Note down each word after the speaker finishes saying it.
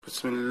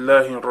بسم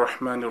الله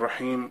الرحمن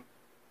الرحيم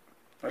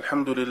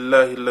الحمد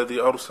لله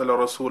الذي أرسل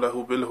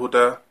رسوله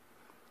بالهدى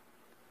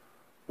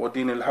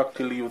ودين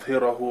الحق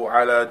ليظهره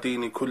على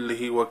دين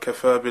كله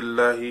وكفى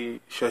بالله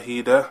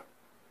شهيدا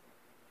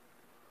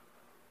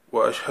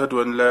وأشهد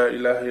أن لا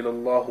إله إلا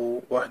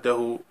الله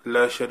وحده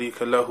لا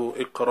شريك له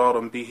إقرارا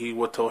به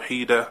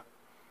وتوحيدا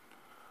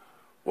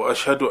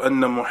وأشهد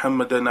أن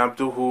محمدا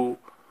عبده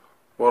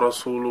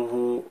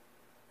ورسوله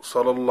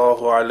صلى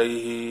الله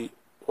عليه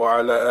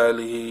وعلى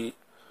آله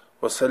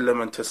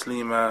وسلم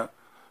تسليما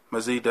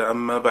مزيدا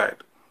أما بعد.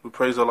 We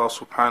praise Allah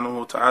subhanahu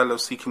wa ta'ala,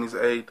 seeking His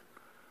aid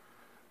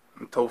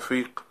and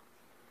tawfiq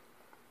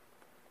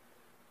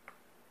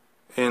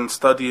in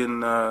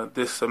studying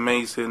this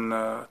amazing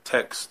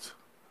text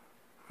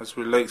as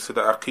relates to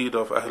the Aqeedah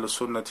of Ahl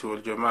Sunnati wal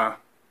Jama'ah,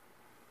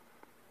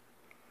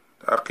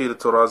 the Aqeedah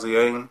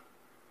Raziyain.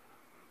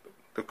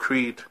 The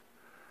creed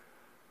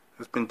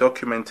has been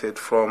documented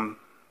from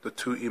the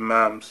two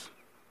Imams,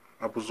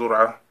 Abu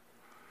Zur'ah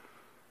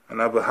and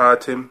Abu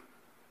Hatim,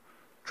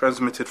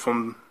 transmitted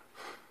from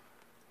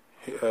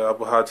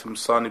Abu Hatim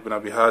son ibn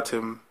Abi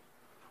Hatim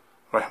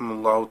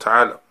rahimahullah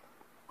ta'ala.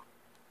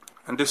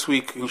 And this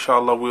week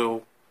inshallah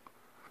we'll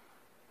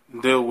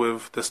deal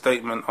with the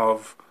statement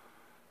of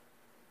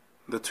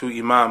the two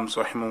Imams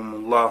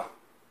rahimahumullah,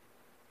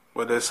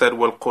 where they said,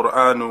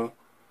 وَالْقُرْآنُ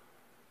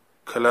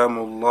كَلَامُ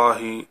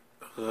اللَّهِ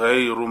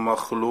غَيْرُ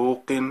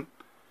مَخْلُوقٍ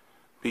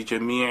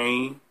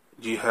بِجَمِيعِ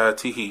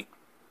جِهَاتِهِ.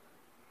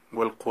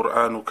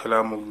 والقرآن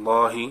كلام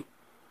الله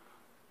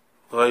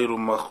غير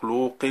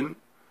مخلوق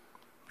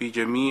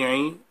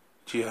بجميع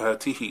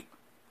جهاته.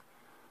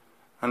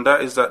 And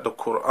that is that the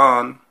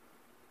Quran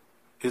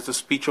is the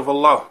speech of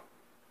Allah.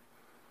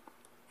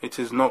 It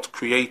is not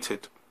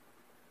created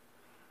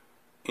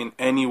in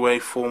any way,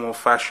 form or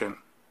fashion.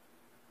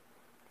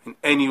 In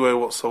any way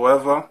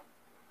whatsoever,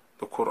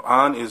 the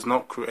Quran is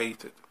not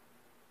created.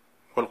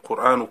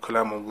 والقرآن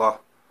كلام الله.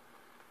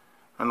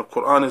 And the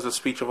Quran is the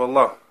speech of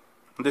Allah.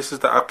 This is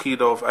the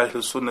Aqeedah of Ahl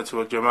Sunnati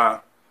wal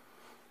Jama'ah,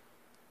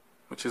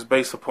 which is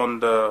based upon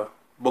the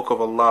Book of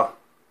Allah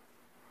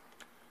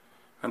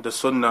and the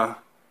Sunnah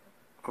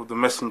of the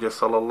Messenger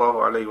sallallahu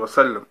alayhi wa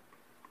sallam,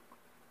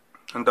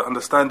 and the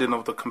understanding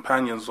of the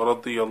companions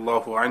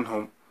radiyallahu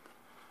anhum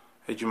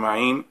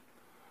ajma'een,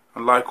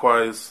 and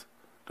likewise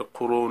the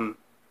Qurun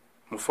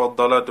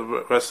Mufaddala,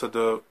 the rest of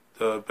the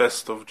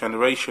best of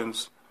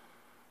generations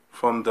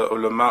from the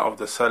ulama of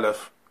the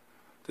Salaf.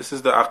 This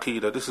is the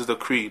Aqeedah, this is the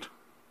creed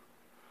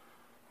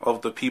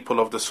of the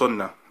people of the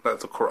Sunnah, that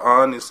the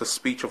Quran is the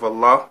speech of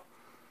Allah.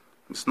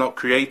 It's not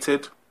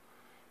created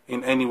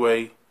in any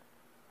way,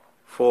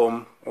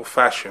 form or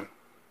fashion.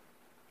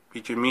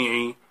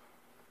 بِجَمِيعِ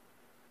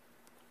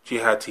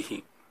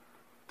جِهَاتِهِ.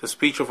 The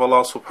speech of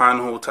Allah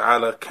subhanahu wa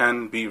ta'ala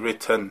can be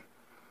written.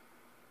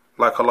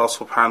 Like Allah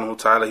subhanahu wa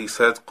ta'ala, He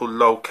said, قُلْ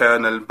لَوْ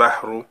كَانَ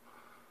الْبَحْرُ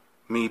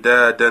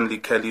مِدَادًا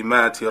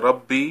لِكَلِمَاتِ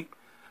رَبِّي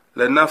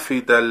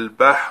لنفد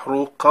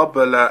البحر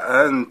قبل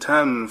أن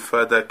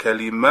تنفد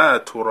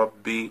كلمات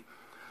ربي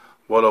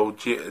ولو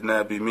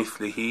جئنا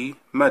بمثله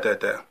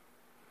مددا.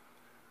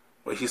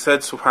 Where He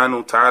said subhanahu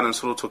wa ta'ala in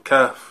Surah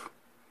Al-Kahf,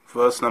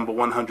 verse number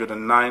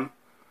 109,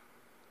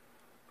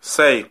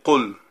 say,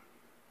 قُل,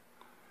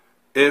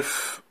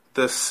 if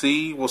the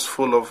sea was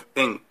full of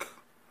ink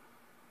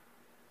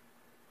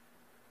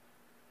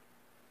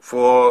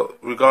for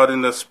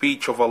regarding the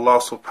speech of Allah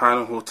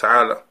subhanahu wa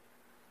ta'ala,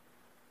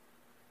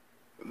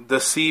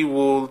 the sea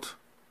would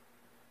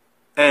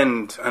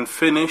end and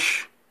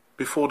finish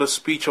before the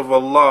speech of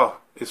Allah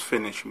is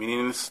finished,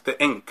 meaning it's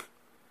the ink.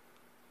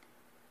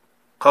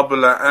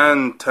 قَبْلَ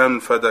أَن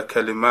تَنْفَدَ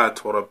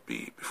كَلِمَاتُ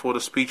رَبِّي. Before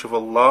the speech of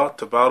Allah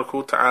Tabarak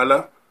wa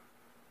Ta'ala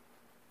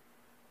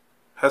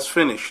has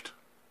finished.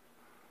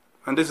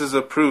 And this is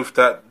a proof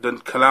that the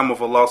kalam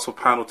of Allah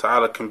subhanahu wa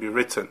ta'ala can be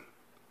written.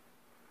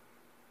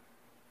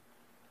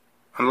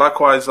 And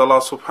likewise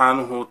Allah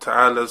subhanahu wa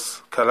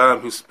ta'ala's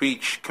kalam, His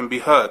speech, can be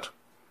heard.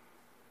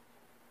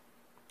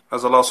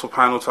 As Allah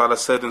subhanahu wa ta'ala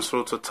said in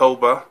Surah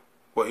At-Tawbah,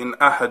 وَإِنْ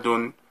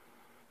أَحَدٌ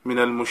مِّنَ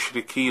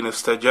الْمُشْرِكِينَ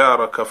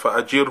اسْتَجَارَكَ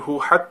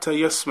فَأَجِرْهُ حَتَّى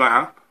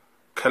يَسْمَعَ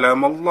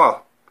كَلَامَ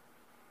اللَّهِ.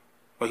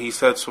 Where He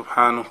said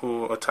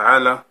subhanahu wa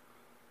ta'ala,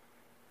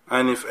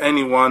 and if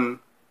anyone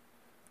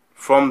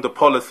from the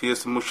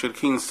polytheists, the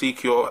mushrikeen,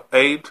 seek your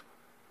aid,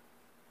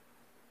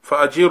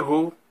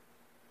 فَأَجِرْهُ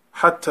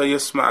حَتَّى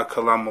يَسْمَعَ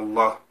كَلَامَ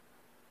اللَّهِ.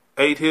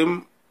 Aid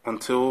him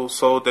until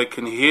so they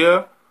can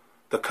hear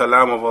the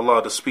kalam of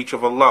Allah, the speech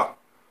of Allah.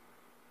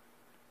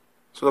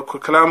 So the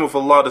kalam of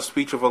Allah, the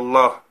speech of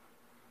Allah,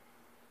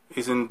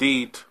 is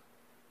indeed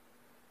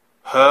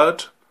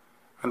heard,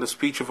 and the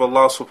speech of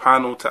Allah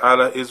subhanahu wa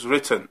ta'ala is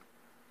written.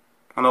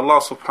 And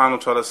Allah subhanahu wa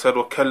ta'ala said,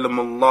 وَكَلَّمَ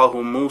اللَّهُ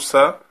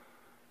مُوسَى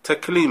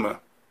تَكْلِيمًا.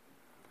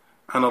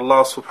 And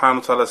Allah subhanahu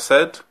wa ta'ala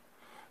said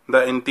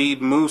that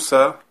indeed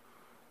Allah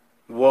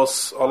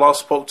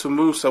spoke to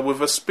Musa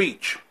with a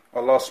speech.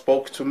 Allah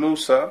spoke to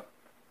Musa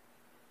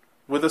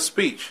with a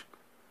speech.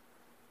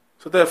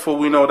 So therefore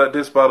we know that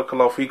this,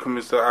 barakallahu feekum,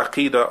 is the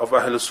aqeedah of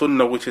Ahl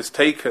Sunnah, which is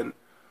taken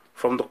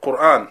from the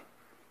Quran.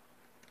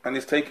 and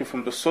is taken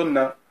from the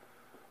Sunnah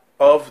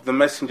of the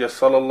Messenger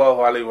sallallahu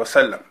alaihi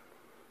wasallam.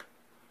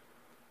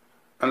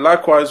 And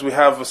likewise we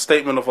have a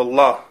statement of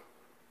Allah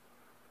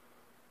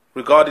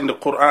regarding the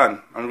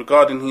Quran and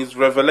regarding His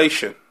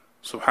revelation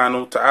subhanahu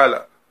wa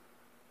ta'ala,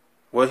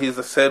 where He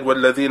said,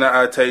 وَالَّذِينَ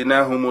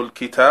آتَيْنَاهُمُ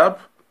الْكِتَابِ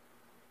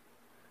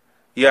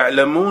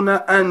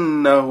يَعْلَمُونَ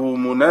أَنَّهُ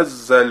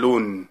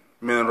مُنَزَّلٌ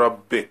مِّن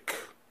رَبِّكَ.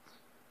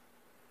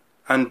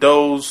 And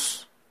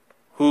those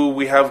who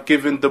we have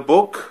given the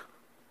book,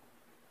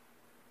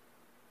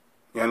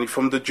 yani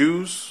from the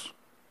Jews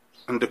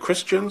and the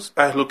Christians,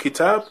 Ahlul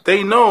Kitab,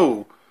 they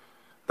know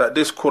that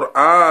this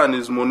Quran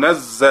is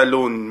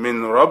munazzalun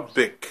min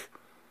rabbik,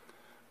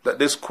 that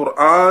this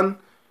Quran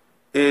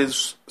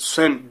is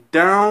sent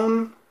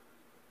down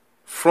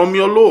from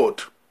your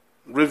Lord,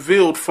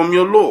 revealed from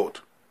your Lord,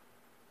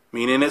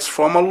 meaning it's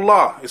from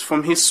Allah, it's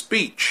from His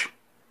speech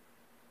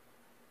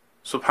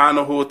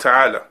subhanahu wa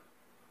ta'ala.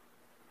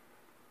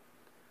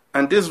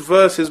 And this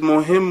verse is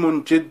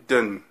muhimmun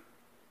jiddan.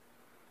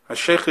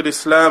 Shaykh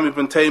al-Islam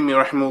Ibn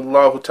Taymiyyah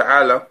rahimahullah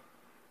ta'ala,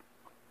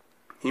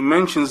 he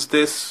mentions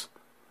this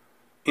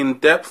in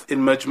depth in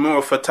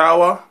Majmu'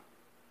 Fatawa,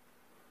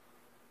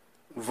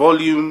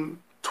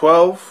 volume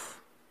 12,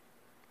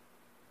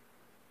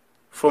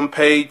 from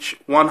page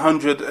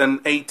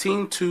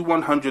 118 to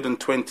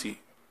 120,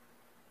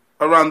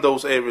 around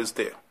those areas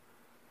there,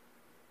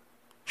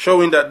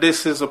 showing that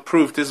this is a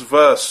proof, this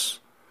verse,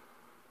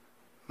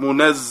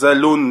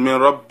 munazzalun min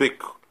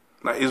rabbik,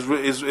 that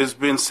is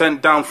being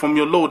sent down from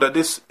your Lord, that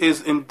this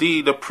is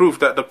indeed a proof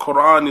that the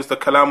Quran is the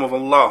kalam of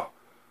Allah.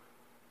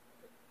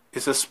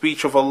 It's a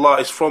speech of Allah,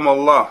 it's from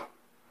Allah.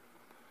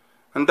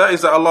 And that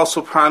is that Allah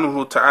subhanahu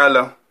wa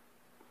ta'ala,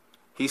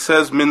 He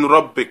says, min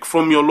rabbik,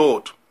 from your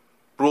Lord,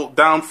 brought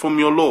down from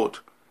your Lord.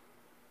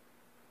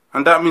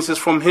 And that means it's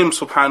from Him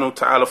subhanahu wa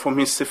ta'ala, from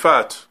His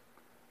sifat,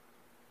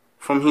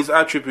 from His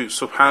attributes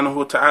subhanahu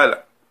wa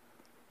ta'ala.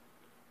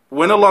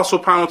 When Allah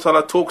subhanahu wa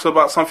ta'ala talks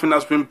about something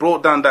that's been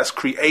brought down, that's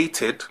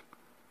created,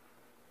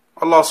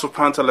 Allah subhanahu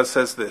wa ta'ala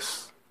says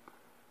this,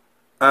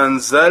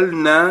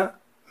 أَنزَلْنَا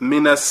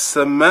مِنَ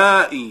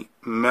السَّمَاءِ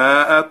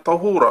مَاءً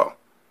طَهُورًا.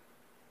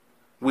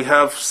 We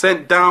have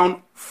sent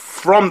down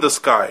from the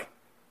sky.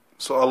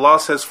 So Allah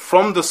says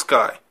from the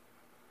sky,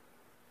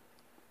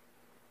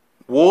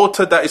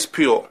 water that is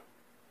pure.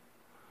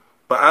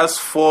 But as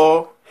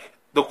for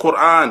the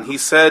Quran, He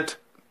said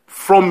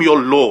from your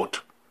Lord,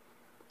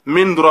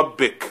 min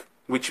rabbik,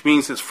 which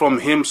means it's from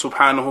Him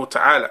subhanahu wa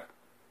ta'ala,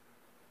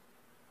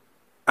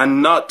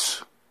 and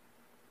not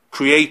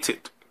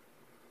created.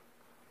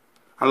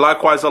 And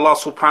likewise Allah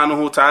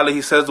subhanahu wa ta'ala,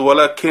 He says,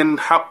 وَلَكِنْ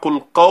حَقُّ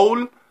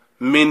الْقَوْلِ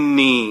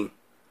مِنِّي.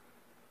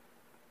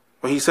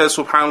 Where He says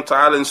subhanahu wa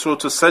ta'ala in Surah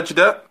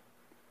Al-Sajdah,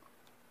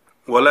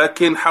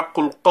 وَلَكِنْ حَقُّ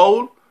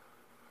الْقَوْلِ,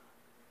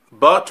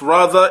 but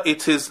rather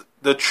it is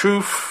the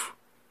truth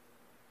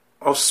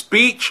of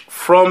speech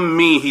from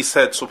me, He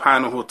said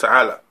subhanahu wa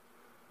ta'ala.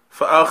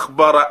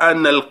 فأخبر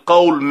أن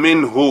القول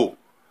منه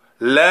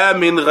لا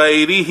من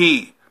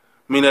غيره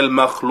من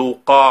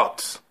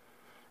المخلوقات.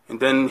 And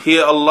then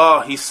here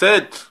Allah, He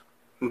said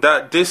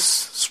that this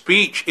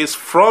speech is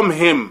from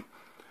Him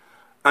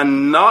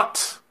and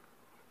not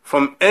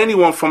from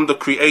anyone from the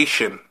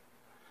creation.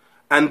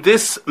 And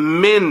this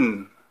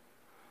min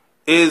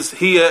is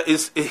here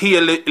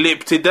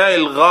لابتداء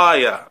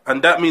الغاية,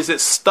 and that means it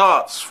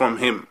starts from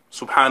Him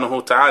subhanahu wa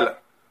ta'ala,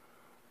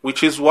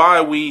 which is why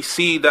we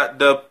see that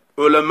the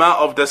ulama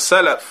of the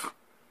Salaf,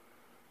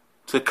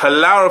 to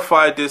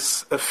clarify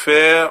this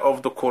affair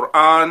of the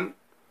Quran,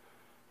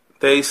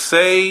 they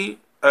say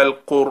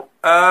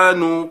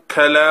Al-Qur'anu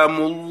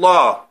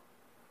kalamullah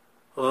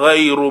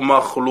ghayru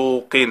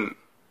makhluqin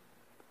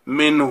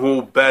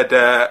minhu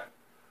bada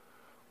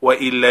wa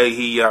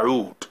ilayhi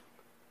ya'ud.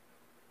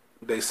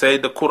 They say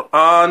the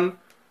Quran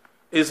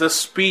is a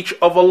speech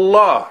of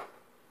Allah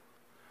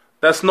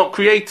that's not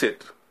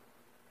created.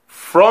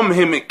 From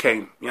Him it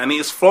came. Yani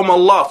it's from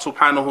Allah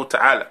subhanahu wa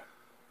ta'ala.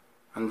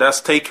 And that's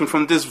taken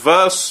from this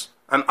verse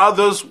and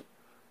others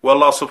where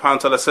Allah subhanahu wa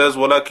ta'ala says,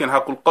 وَلَكِنْ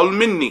حَقُّ الْقَوْلِ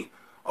مِنِّي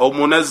أَوْ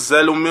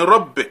مُنَزَّلٌ مِّن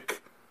رَبِّكَ.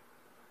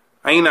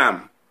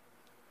 Aynam.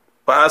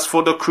 But as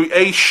for the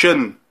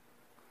creation,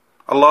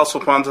 Allah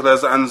subhanahu wa ta'ala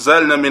says,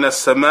 أَنزَلْنَا مِنَ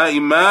السَّمَاءِ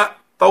مَاءً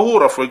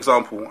طَهُورًا, for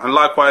example. And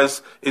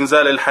likewise,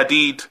 إِنزَالِ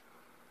الْحَدِيدِ,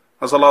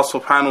 as Allah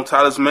subhanahu wa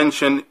ta'ala has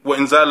mentioned,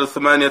 وَإِنزَالِ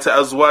الثَّمَانِيَةِ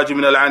أَزْوَاجٍ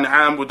مِنَ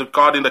الْأَنْعَامِ, with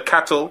regarding the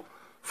cattle,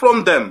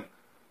 from them.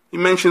 He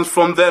mentions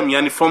from them,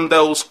 yani from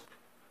those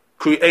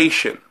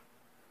creation.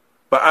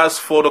 But as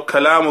for the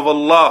kalam of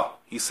Allah,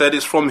 He said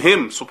it's from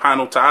Him subhanahu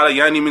wa ta'ala,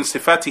 yani min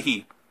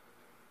sifatihi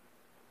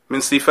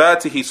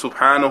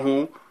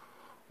subhanahu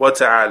wa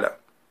ta'ala.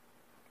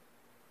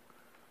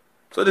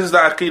 So this is the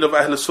aqeedah of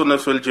Ahl Sunnah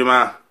wal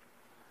Jama'ah,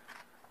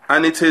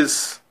 and it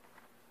is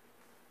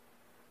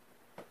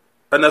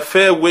an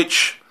affair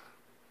which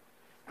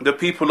the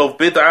people of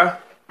bid'ah,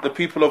 the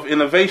people of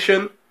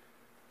innovation,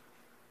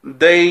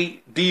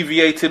 they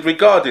deviated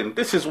regarding.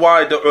 This is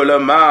why the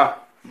ulama,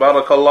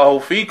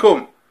 barakallahu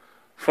fikum,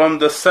 from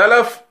the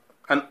Salaf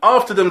and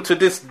after them to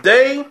this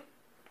day,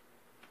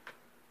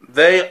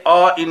 they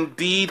are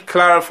indeed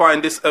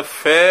clarifying this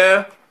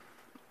affair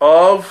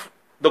of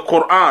the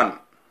Quran,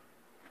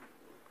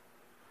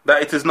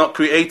 that it is not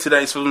created,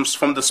 that it's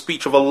from the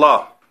speech of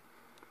Allah.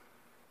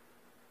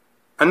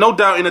 And no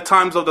doubt in the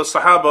times of the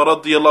Sahaba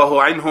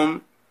radiyallahu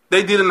anhum,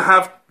 they didn't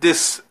have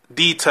this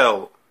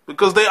detail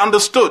because they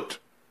understood.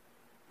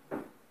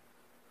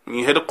 When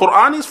you hear the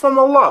Quran is from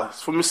Allah,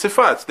 it's from His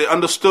sifat. They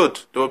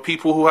understood. There were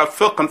people who have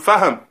fiqh and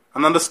fahm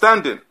and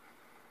understanding.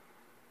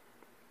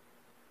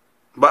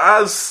 But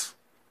as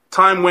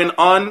time went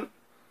on,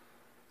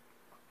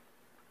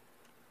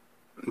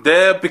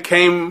 there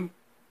became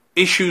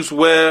issues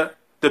where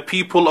the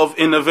people of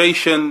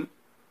innovation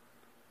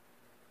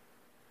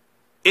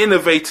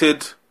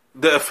innovated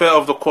the affair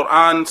of the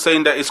Quran,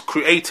 saying that it's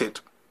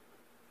created.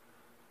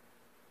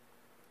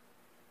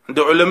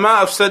 The ulama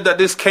have said that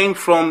this came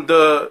from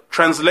the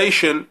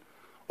translation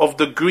of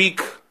the Greek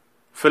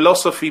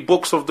philosophy,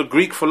 books of the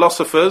Greek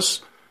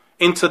philosophers,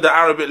 into the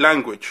Arabic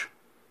language.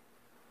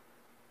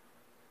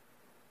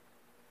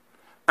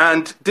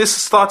 And this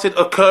started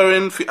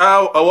occurring في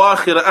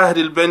أواخر أهد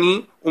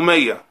البني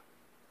أمية.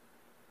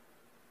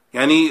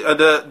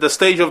 Yani the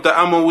stage of the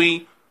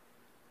Umayyi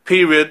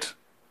period,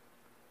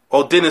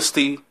 or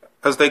dynasty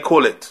as they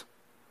call it.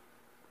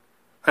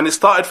 And it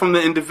started from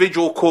the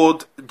individual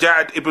called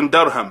Ja'd ibn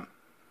Dirham,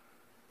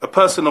 a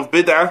person of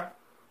bid'ah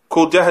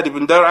called Ja'd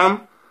ibn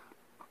Dirham,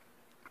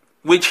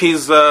 which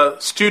his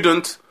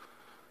student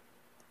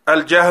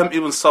Al-Jahm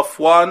ibn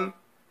Safwan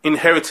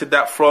inherited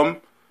that from,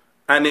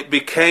 and it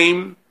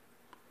became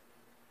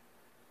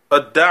a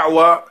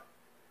da'wah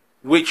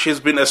which has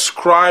been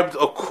ascribed,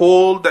 a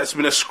call that's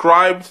been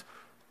ascribed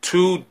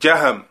to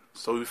Jahm.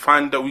 So we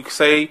find that we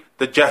say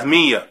the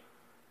Jahmiyyah,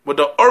 but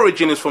the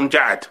origin is from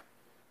Ja'd.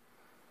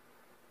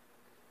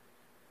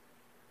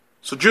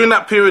 So during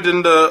that period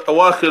in the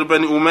Awakhir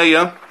Bani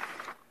Umayyah,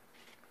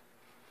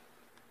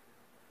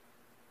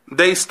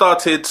 they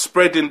started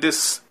spreading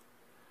this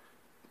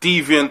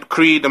deviant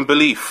creed and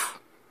belief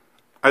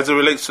as it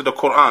relates to the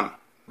Quran,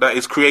 that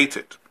is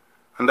created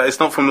and that is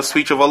not from the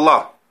speech of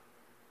Allah.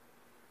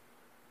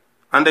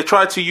 And they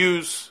tried to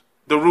use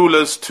the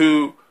rulers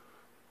to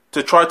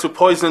try to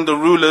poison the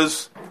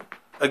rulers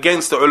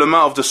against the ulama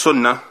of the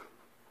Sunnah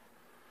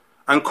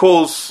and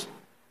cause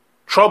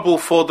trouble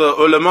for the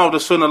ulama of the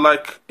Sunnah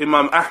like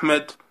Imam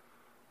Ahmed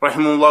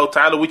rahimahullah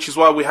ta'ala, which is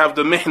why we have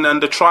the mihna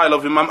and the trial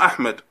of Imam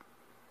Ahmed.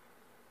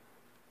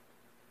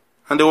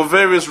 And there were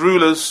various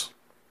rulers.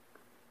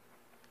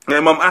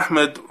 Imam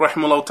Ahmed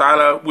rahimahullah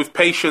ta'ala, with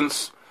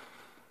patience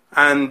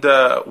and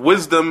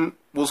wisdom,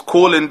 was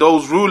calling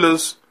those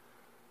rulers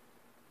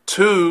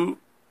to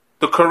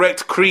the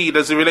correct creed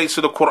as it relates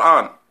to the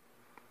Quran.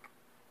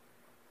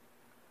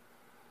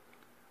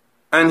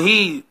 And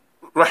he,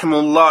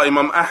 rahimahullah,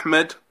 Imam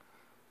Ahmed,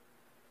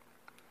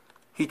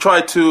 he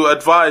tried to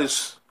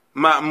advise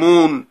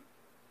Ma'mun,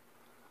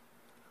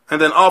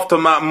 and then after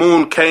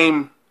Ma'mun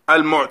came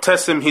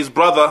Al-Mu'tasim, his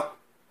brother.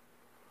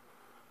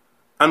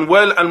 And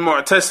while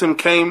Al-Mu'tasim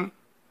came,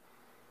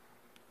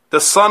 the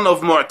son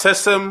of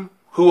Mu'tasim,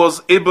 who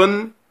was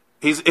Ibn,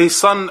 his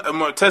son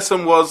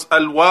Mu'tasim was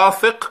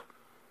Al-Wathiq,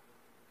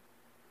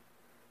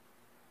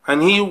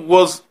 and he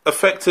was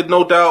affected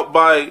no doubt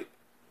by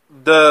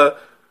the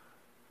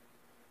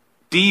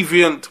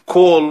deviant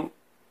call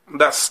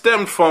that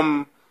stemmed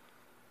from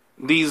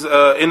these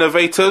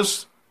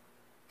innovators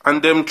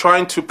and them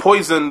trying to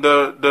poison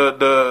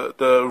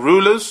the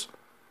rulers,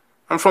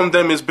 and from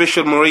them is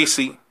Bishr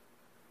Muraysi.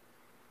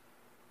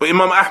 But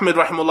Imam Ahmed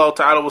rahimahullah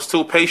ta'ala was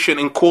still patient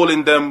in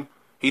calling them.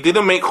 He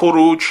didn't make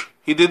khuruj,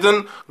 he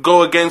didn't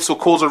go against or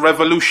cause a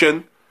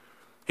revolution.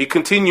 He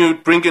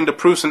continued bringing the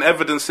proofs and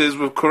evidences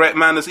with correct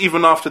manners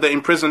even after they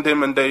imprisoned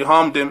him and they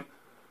harmed him,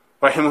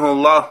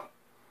 rahimahullah.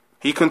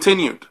 He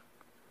continued.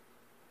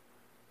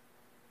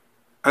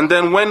 And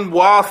then when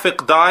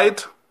Wathiq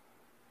died,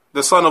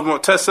 the son of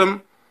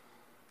Mu'tasim,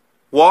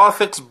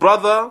 Wathiq's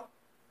brother,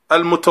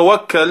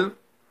 Al-Mutawakkil,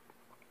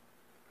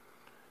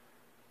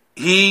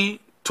 he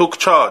took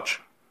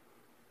charge.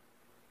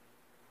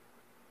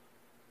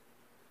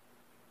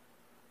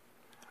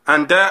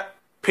 And that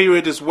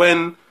period is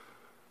when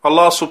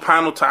Allah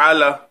subhanahu wa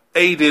ta'ala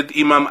aided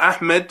Imam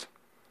Ahmed,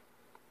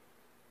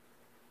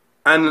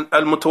 and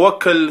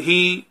Al-Mutawakkil,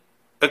 he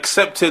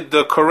accepted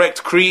the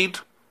correct creed,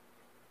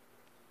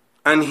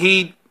 and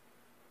he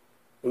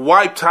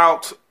wiped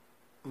out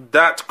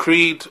that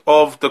creed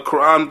of the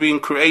Quran being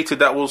created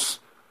that was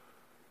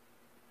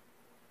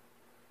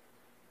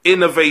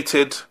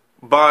innovated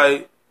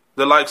by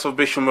the likes of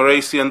Bishr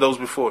Muraysi and those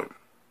before him.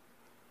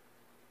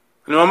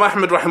 And Imam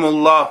Ahmed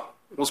rahimahullah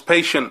was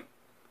patient,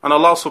 and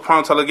Allah subhanahu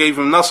wa ta'ala gave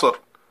him nasr,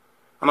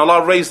 and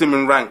Allah raised him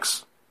in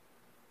ranks.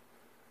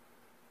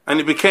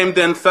 And it became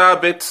then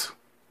Thabit,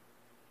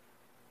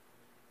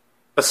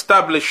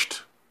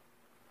 established,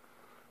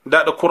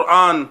 that the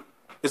Quran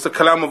is the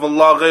kalam of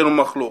Allah, غير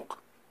makhluq.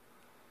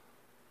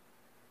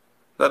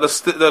 That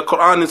the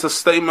Quran is a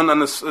statement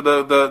and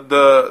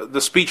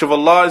the speech of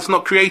Allah is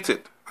not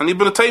created. And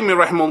Ibn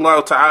Taymiyyah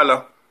rahimahullah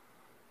ta'ala,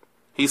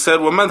 he said,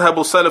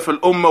 وَمَذْهَبُ سَلَفِ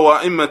الْأُمَّةِ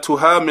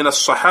وَأَئِمَّتُهَا مِنَ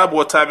الصَّحَابِ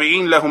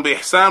وَتَابِعِينَ لَهُمْ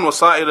بِإِحْسَانٍ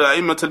وَسَائِرِ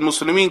أَئِمَّةِ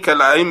الْمُسْلِمِينَ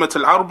كَالْأَئِمَّةِ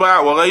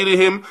الْأَرْبَعَةِ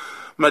وَغَيْرِهِمْ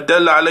ما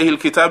دل عليه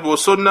الكتاب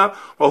والسنة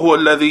وهو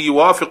الذي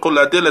يوافق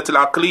الأدلة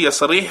العقلية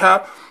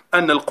صريحة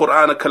أن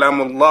القرآن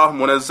كلام الله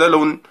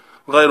منزل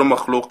غير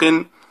مخلوق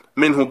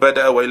منه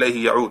بدأ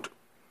وإليه يعود.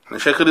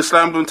 And Shaykh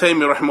al-Islam ibn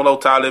Taymiyyah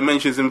rahimahullah ta'ala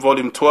mentions in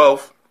volume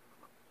 12,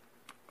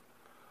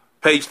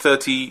 page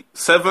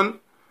 37,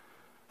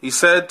 he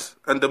said,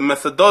 and the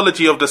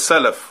methodology of the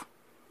Salaf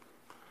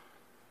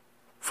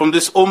from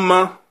this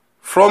ummah,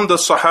 from the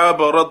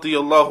Sahaba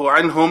radiyallahu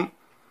anhum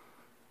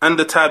and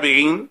the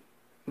Tabi'een,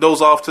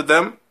 those after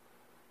them,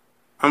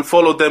 and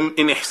follow them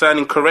in ihsan,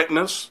 in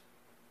correctness,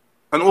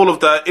 and all of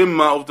the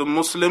imma of the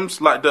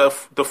Muslims, like the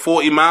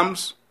four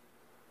Imams,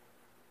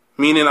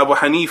 meaning Abu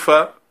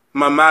Hanifa,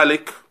 Imam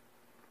Malik,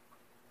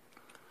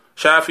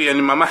 Shafi and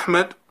Imam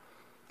Ahmad,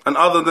 and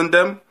other than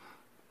them,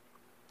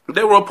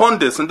 they were upon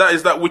this, and that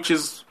is that which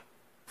is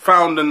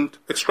found and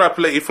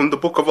extrapolated from the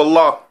Book of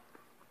Allah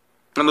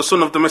and the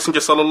Sunnah of the Messenger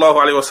sallallahu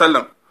alaihi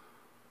wasallam,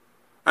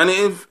 and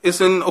it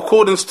is in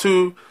accordance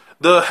to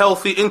the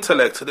healthy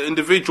intellect. The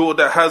individual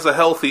that has a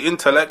healthy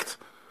intellect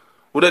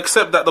would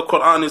accept that the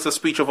Quran is the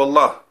speech of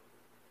Allah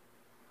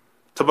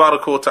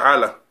Tabaraka wa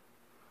Ta'ala,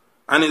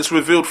 and it's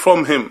revealed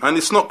from Him, and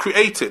it's not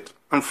created,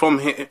 and from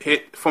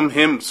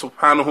Him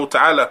Subhanahu wa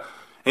Ta'ala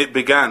it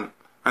began,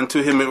 and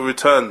to Him it will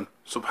return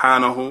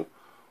Subhanahu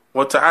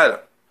wa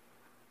Ta'ala.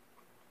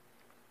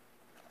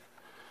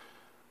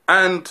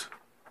 And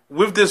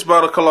with this,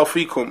 Barakallahu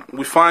Feekum,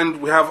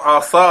 we have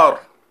athar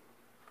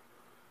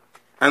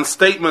and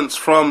statements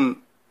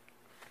from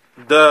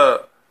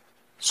the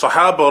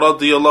Sahaba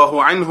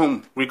radiyallahu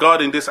anhum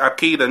regarding this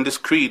aqeedah and this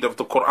creed of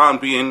the Quran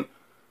being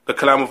the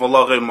kalam of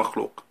Allah ghayr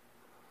makhluq.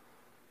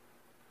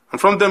 And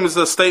from them is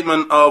the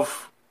statement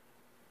of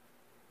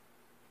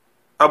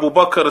Abu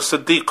Bakr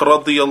as-Siddiq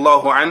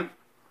radiyallahu an,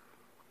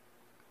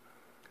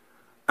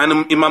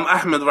 and Imam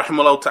Ahmad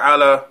rahimahullah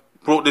ta'ala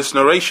brought this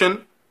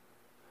narration,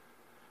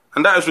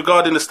 and that is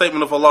regarding the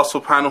statement of Allah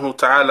subhanahu wa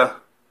ta'ala,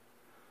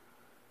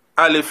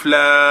 Alif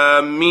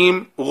Lam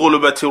Mim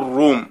Ghulubatir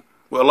Rum,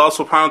 where Allah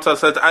subhanahu wa ta'ala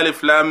said,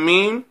 Alif Lam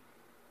Mim,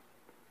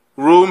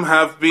 Rum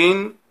have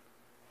been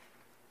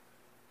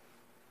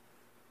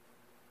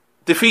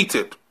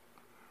defeated.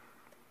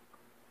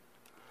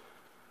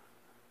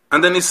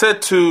 And then he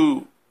said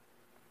to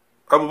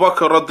Abu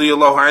Bakr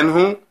radiyallahu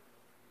anhu,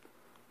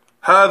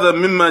 هذا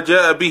مما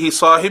جاء به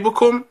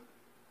صاحبكم,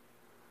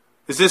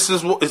 is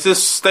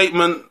this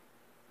statement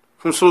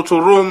from Surah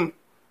Rum,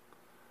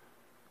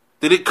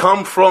 did it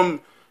come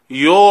from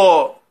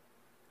your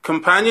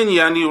companion,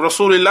 yani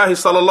Rasulullah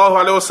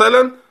sallallahu alayhi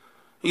wasallam?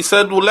 He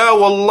said, لا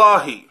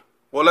والله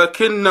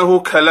ولكنه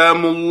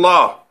كلام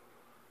الله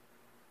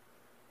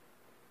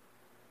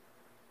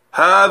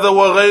هذا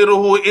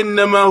وغيره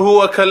إنما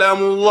هو كلام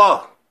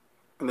الله.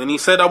 And then he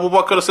said, Abu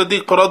Bakr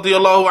as-Siddiq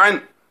radiyallahu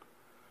anh,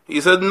 he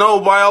said, no,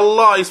 by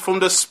Allah, it's from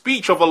the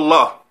speech of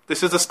Allah.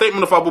 This is the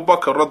statement of Abu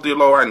Bakr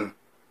radiyallahu anh.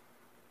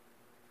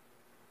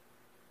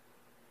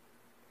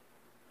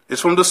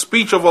 It's from the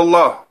speech of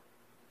Allah.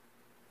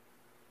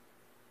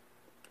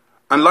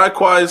 And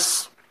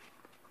likewise,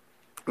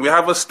 we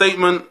have a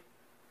statement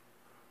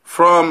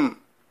from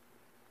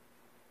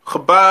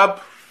Khabbab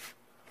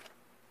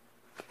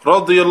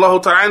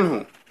radiyallahu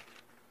ta'anhu,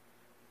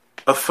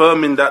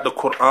 affirming that the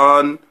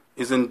Quran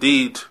is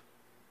indeed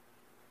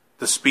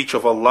the speech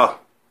of Allah.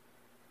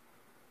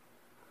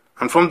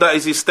 And from that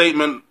is his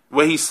statement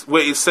where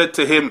it said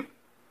to him,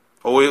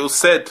 or where it was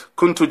said,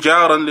 Kuntu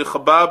jaran li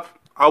Khabbab,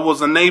 I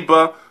was a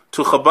neighbor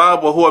to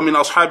Khabbab, wa huwa min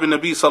ashabi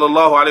Nabi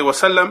sallallahu alayhi wa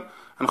sallam,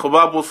 and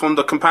Khabbab was from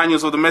the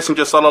companions of the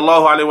Messenger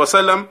sallallahu alayhi wa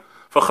sallam.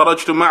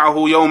 فخرجت معه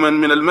يوما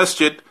من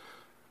المسجد,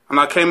 and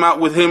I came out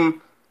with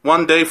him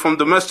one day from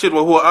the masjid,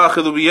 وهو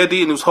آخذ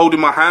بيدي, and he was holding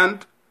my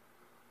hand.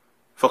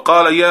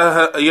 فقال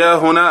يا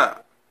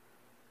هنا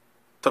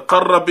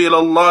تقرب إلى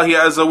الله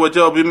عز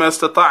وجل بما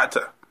استطعت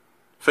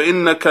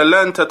فإنك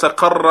لن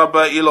تتقرب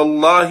إلى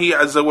الله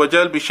عز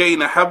وجل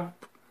بشيء أحب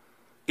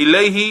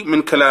إليه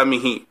من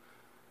كلامه.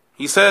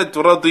 He said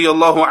رضي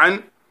الله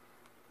عنه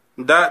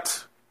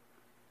that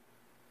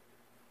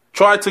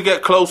try to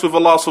get close with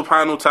Allah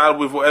subhanahu wa ta'ala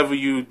with whatever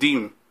you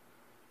deem,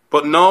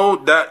 but know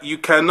that you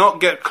cannot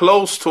get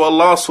close to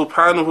Allah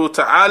subhanahu wa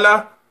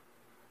ta'ala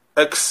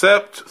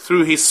except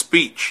through His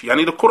speech,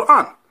 yani the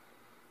Quran.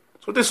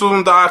 So this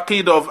was the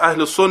aqeedah of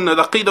Ahlul Sunnah,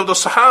 the aqeedah of the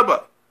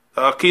Sahaba,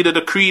 the aqeedah,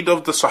 the creed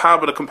of the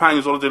Sahaba, the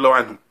companions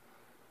radiyallahu anhum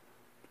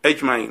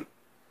ajma'in.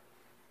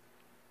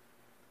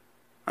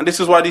 And this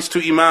is why these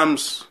two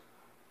Imams,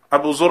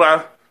 Abu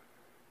Zur'ah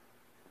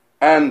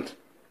and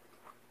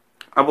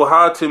Abu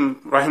Hatim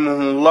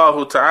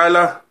rahimahullah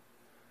ta'ala,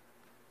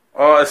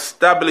 are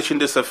establishing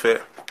this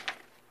affair.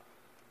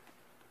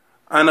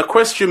 And a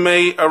question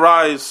may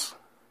arise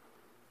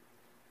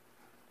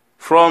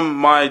from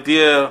my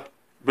dear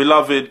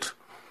beloved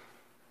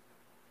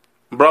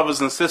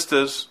brothers and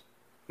sisters,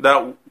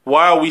 that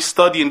why are we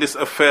studying this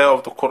affair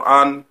of the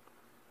Quran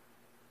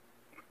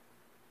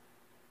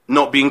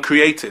not being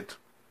created?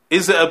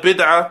 Is it a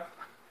bid'ah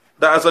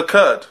that has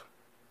occurred,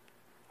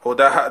 or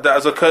that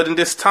has occurred in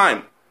this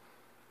time?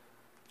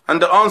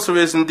 And the answer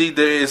is, indeed,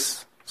 there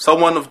is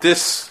someone of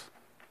this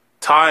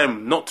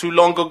time, not too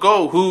long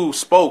ago, who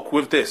spoke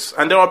with this.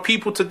 And there are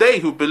people today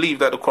who believe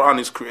that the Quran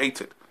is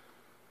created.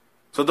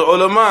 So the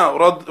ulama,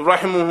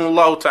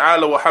 rahimahullah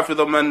ta'ala wa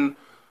hafidha man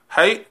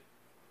hay,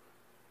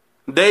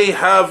 they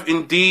have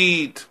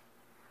indeed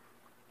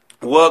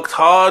worked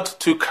hard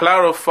to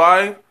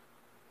clarify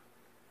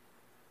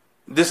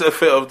this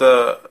affair of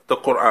the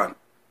Quran,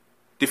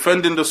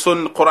 defending the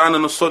Quran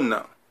and the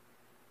Sunnah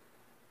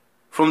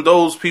from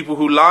those people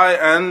who lie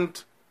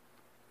and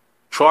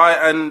try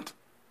and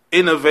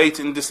innovate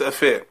in this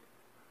affair.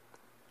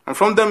 And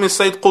from them is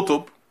Sayyid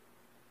Qutb,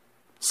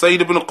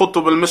 Sayyid ibn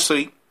Qutb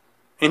al-Misri,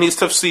 in his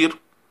tafsir,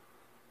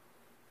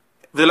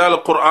 Dhilal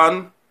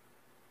al-Quran,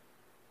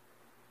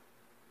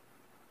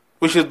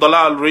 which is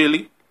Dalal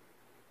really,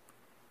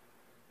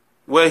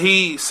 where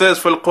he says,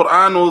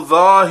 فَالْقُرْآنُ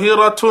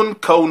ظَاهِرَةٌ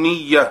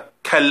كَوْنِيَّةٌ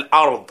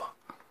كَالْأَرْضِ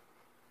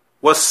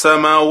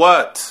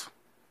وَالسَّمَاوَاتِ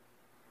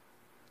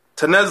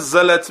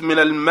تَنَزَّلَتْ مِنَ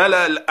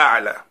الْمَلَأِ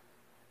الْأَعْلَى.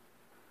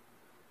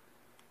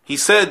 He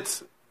said,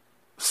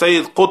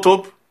 Sayyid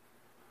Qutb,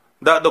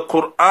 that the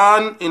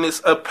Quran in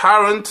its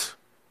apparent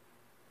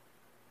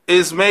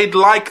is made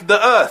like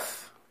the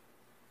earth.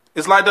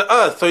 It's like the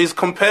earth. So he's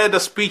compared the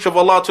speech of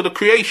Allah to the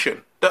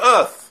creation, the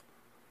earth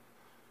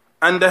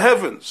and the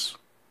heavens,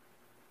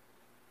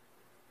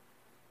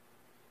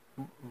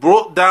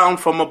 brought down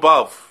from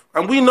above.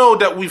 And we know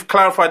that we've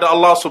clarified that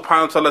Allah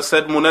subhanahu wa ta'ala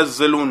said,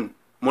 munazzalun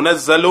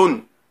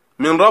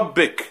min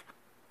rabbik,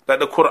 that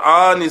the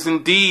Quran is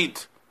indeed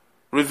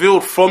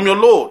revealed from your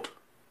Lord.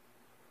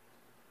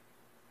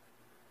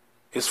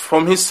 It's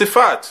from his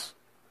sifat.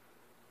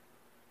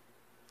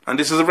 And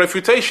this is a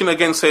refutation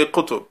against Sayyid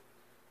Qutb.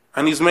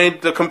 And he's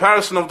made the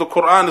comparison of the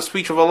Quran, the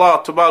speech of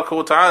Allah tabaraka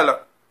wa ta'ala.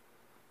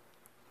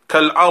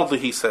 Kal-ardi,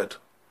 he said,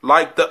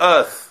 like the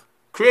earth.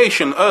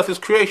 Creation, earth is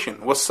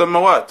creation.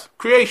 Was-samawat,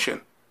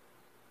 creation.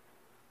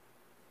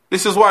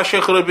 This is why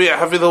Shaykh Rabi'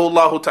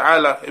 hafidhahullah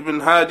ta'ala, Ibn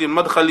Hadi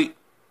al-Madkhali,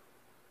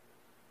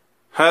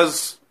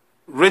 has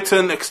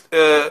written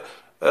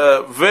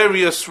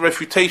various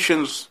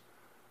refutations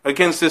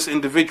against this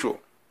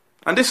individual.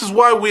 And this is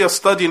why we are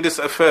studying this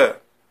affair,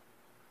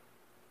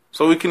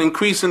 so we can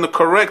increase in the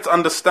correct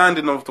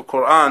understanding of the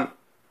Quran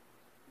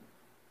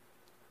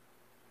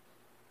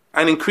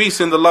and increase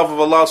in the love of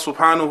Allah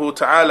subhanahu wa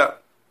ta'ala,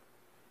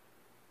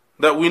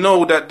 that we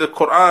know that the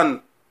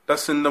Quran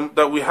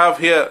that we have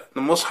here,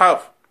 the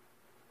Mus'haf,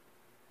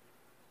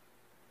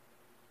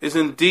 is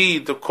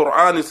indeed, the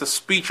Quran is the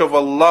speech of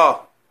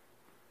Allah.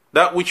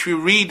 That which we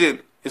read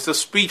in is the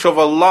speech of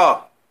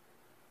Allah,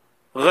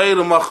 غَيْرُ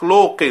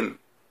مَخْلُوقٍ,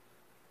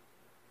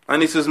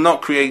 and it is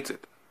not created.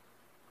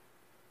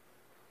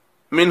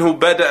 Minhu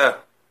bada'a,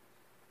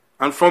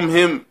 and from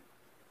him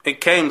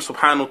it came,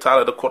 subhanahu wa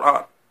ta'ala, the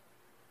Quran.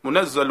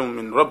 Munazzalun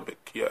min rabbik,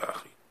 ya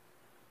akhi.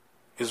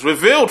 Is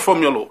revealed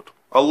from your Lord,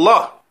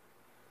 Allah,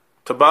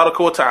 tabaraka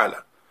wa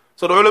ta'ala.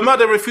 So the ulama,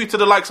 they refuted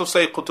the likes of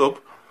Sayyid Qutb,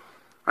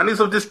 and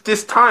these of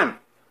this time.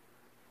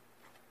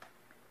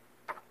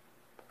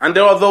 And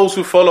there are those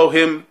who follow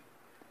him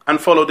and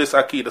follow this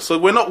Aqidah. So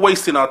we're not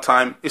wasting our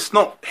time. It's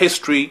not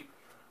history,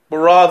 but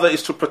rather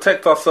it's to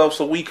protect ourselves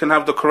so we can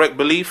have the correct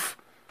belief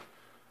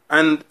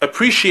and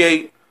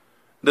appreciate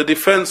the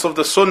defense of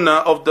the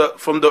Sunnah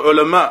from the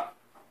ulama.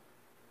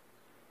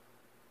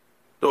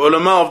 The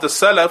ulama of the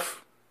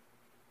Salaf,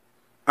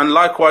 and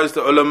likewise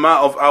the ulama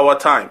of our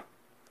time.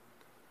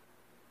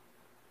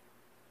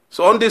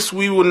 So on this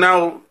we will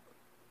now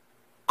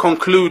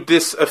conclude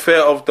this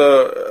affair of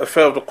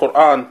the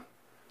Quran.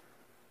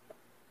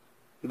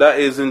 That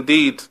is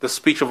indeed the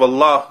speech of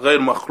Allah, غير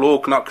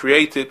مخلوق, not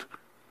created,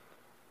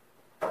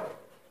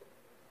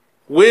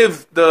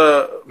 with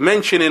the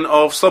mentioning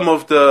of some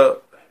of the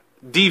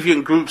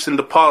deviant groups in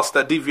the past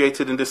that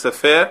deviated in this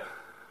affair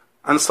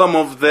and some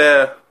of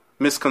their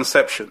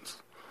misconceptions.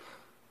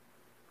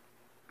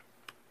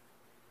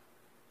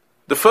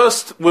 The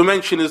first we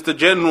mention is the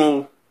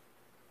general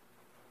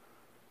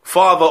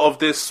father of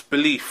this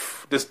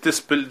belief, this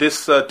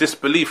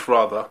disbelief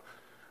rather,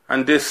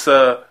 and this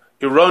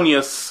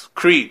erroneous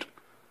creed,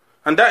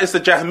 and that is the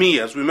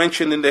Jahmiyyah. As we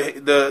mentioned in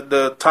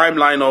the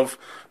timeline of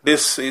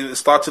this, it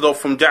started off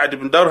from Ja'd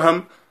ibn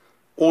Darham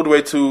all the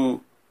way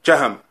to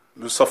Jaham,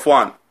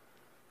 Safwan,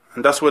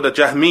 and that's where the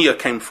Jahmiyyah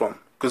came from.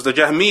 Because the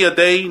Jahmiyyah,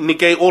 they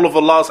negate all of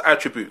Allah's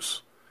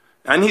attributes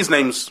and His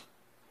names.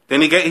 They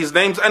negate His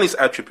names and His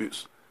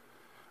attributes,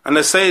 and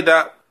they say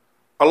that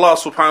Allah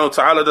subhanahu wa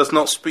ta'ala does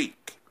not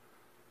speak.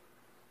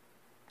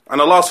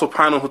 And Allah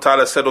subhanahu wa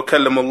ta'ala said,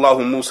 وَكَلَّمَ اللَّهُ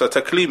مُوسَى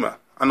تَكْلِيمًا,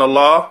 and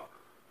Allah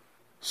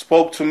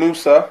spoke to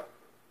Musa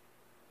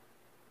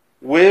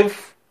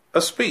with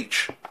a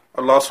speech.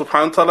 Allah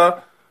subhanahu wa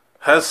ta'ala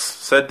has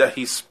said that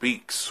He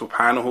speaks,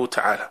 subhanahu wa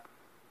ta'ala.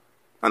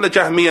 And the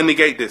Jahmiyyah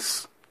negate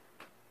this,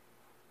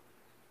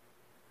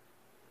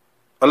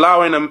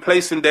 allowing and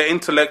placing their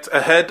intellect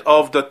ahead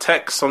of the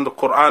text from the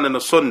Quran and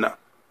the Sunnah.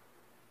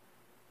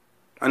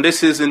 And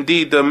this is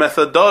indeed the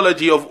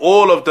methodology of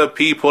all of the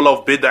people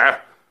of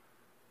bid'ah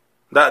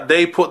that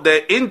they put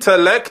their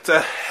intellect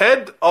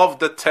ahead of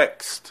the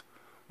text.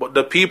 But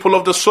the people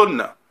of the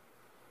Sunnah,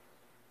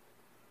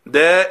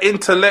 their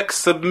intellect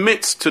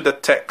submits to the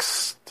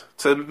text,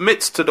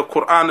 submits to the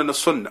Quran and the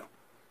Sunnah.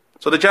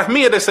 So the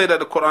Jahmiyyah, they say that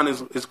the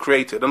Quran is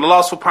created. And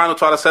Allah subhanahu wa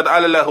ta'ala said,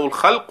 أَلَّهُ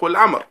الْخَلْقُ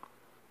وَالْأَمْرُ.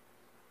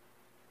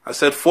 I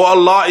said, for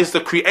Allah is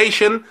the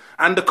creation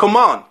and the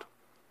command.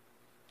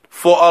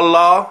 For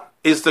Allah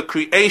is the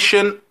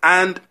creation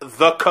and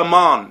the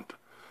command.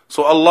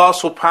 So Allah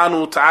subhanahu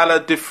wa ta'ala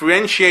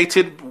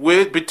differentiated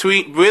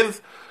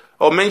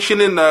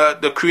mentioning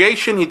the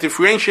creation, He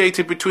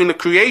differentiated between the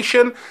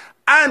creation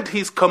and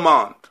His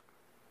command.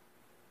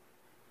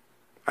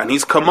 And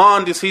His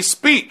command is His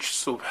speech,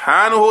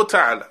 subhanahu wa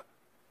ta'ala,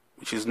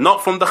 which is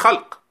not from the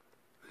khalq.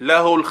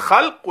 Lahu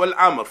al-khalq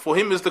wal-amr. For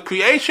Him is the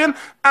creation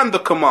and the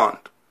command.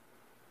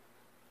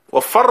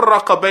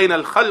 وَفَرَّقَ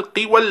بَيْنَ الْخَلْقِ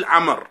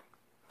وَالْعَمْرِ.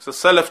 So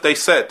Salaf, they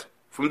said,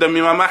 from the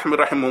Imam Ahmad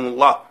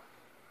rahimahullah,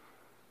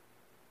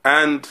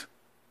 and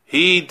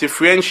he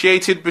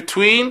differentiated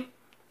between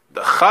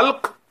the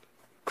khalq,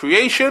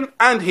 creation,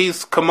 and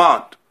His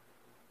command.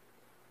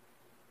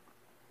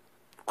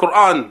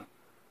 Quran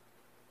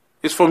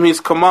is from His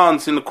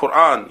commands in the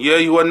Quran. Ya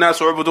ayyuhan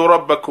nasu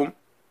u'budu rabbakum.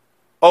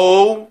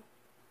 O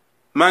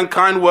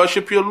mankind,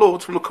 worship your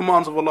Lord, from the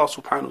commands of Allah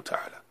subhanahu wa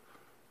ta'ala.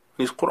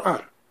 His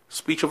Quran,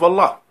 speech of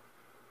Allah.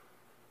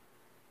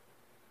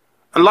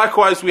 And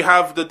likewise we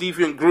have the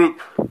deviant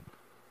group,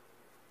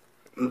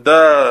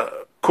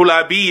 the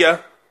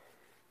Kulabiyya,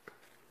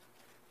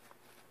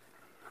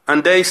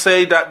 and they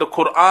say that the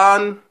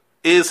Quran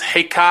is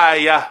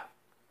hikayah.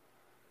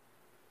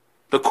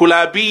 The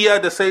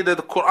Kulabiyya, they say that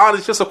the Quran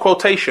is just a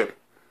quotation.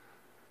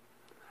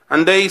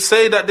 And they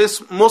say that this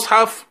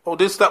mushaf, or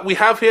this that we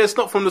have here, is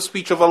not from the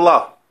speech of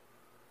Allah.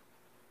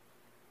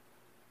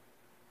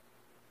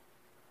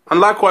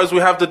 And likewise we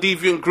have the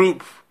deviant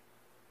group,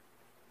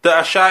 the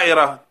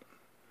Asha'ira.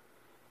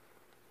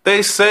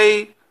 They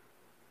say,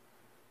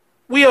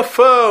 we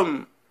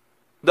affirm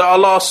that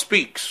Allah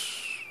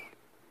speaks.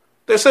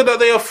 They say that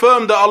they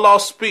affirm that Allah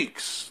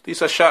speaks,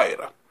 these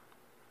Asha'ira.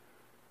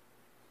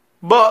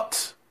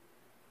 But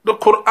the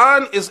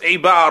Quran is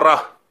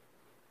ibarah.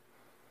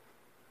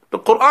 The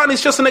Quran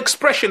is just an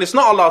expression, it's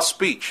not Allah's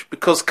speech.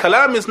 Because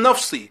kalam is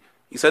nafsi.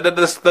 He said that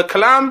the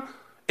kalam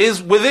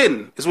is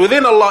within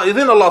Allah,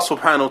 within Allah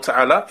subhanahu wa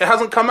ta'ala. It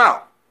hasn't come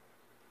out.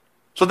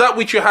 So that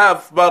which you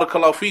have,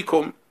 barakallahu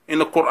feekum, in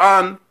the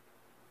Quran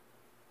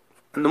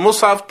and the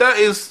Mus'haf, that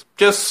is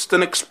just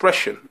an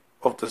expression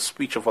of the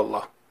speech of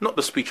Allah, not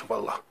the speech of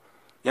Allah.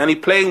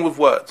 Yani playing with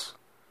words.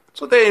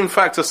 So they in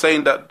fact are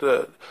saying that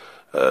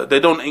they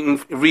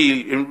don't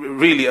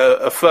really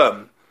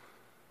affirm.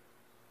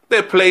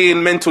 They're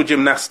playing mental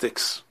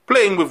gymnastics,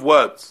 playing with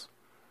words.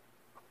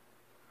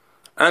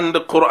 And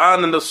the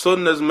Quran and the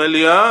Sunnah is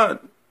malyan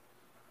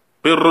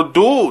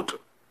birrudud,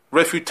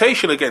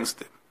 refutation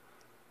against it.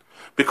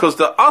 Because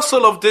the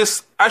asl of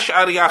this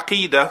Ash'ari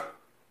Aqidah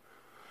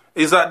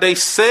is that they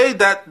say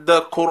that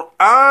the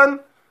Quran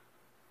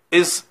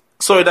is,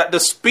 that the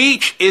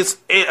speech is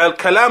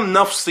al-kalam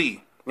nafsi,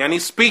 yani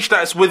speech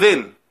that is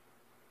within.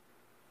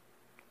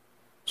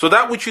 So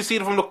that which you see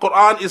from the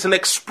Quran is an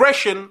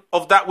expression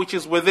of that which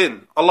is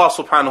within Allah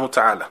subhanahu wa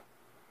ta'ala.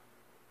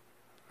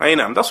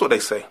 Aynam, that's what they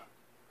say.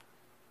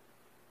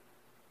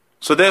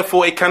 So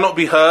therefore it cannot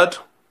be heard.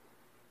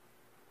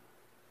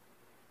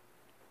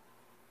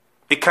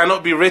 It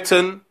cannot be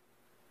written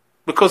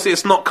because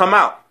it's not come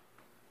out.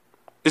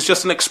 It's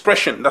just an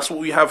expression. That's what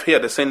we have here.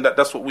 They're saying that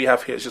that's what we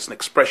have here. It's just an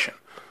expression.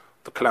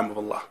 The kalam of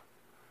Allah.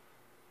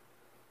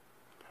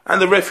 And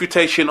the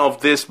refutation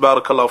of this,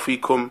 barakallahu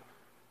feekum,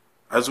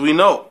 as we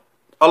know,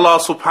 Allah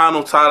subhanahu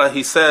wa ta'ala,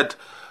 He said,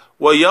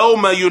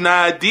 وَيَوْمَ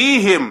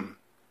يُنَادِيهِمْ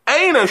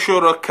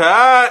أَيْنَ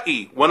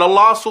شُرَكَائِي. When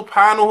Allah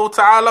subhanahu wa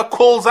ta'ala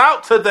calls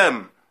out to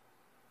them,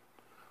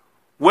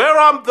 where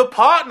are the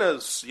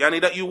partners,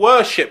 yani that you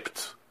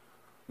worshipped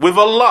with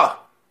Allah?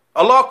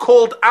 Allah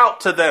called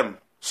out to them.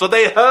 So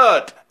they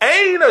heard,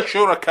 أَيْنَ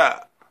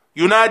شُرَكَاء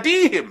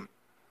يُنَادِيهِمْ.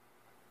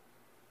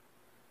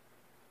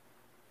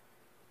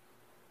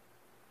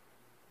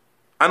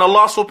 And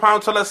Allah subhanahu wa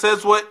ta'ala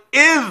says,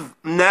 وَإِذْ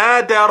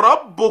نَادَ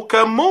رَبُّكَ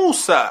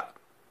مُوسَى.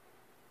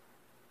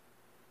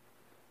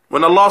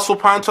 When Allah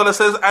subhanahu wa ta'ala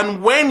says,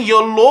 and when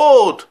your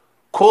Lord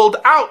called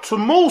out to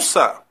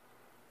Musa.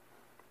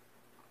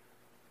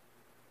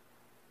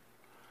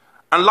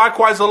 And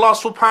likewise Allah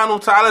subhanahu wa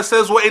ta'ala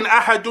says, وَإِنْ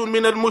أَحَدٌ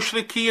مِّنَ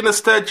الْمُشْرِكِينَ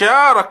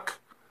اسْتَجَارَكَ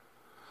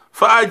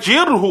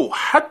فَأَجِرْهُ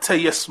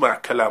حَتَّى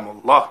يَسْمَعْ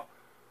كَلَامَ اللَّهِ.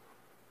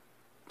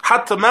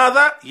 حتى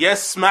ماذا؟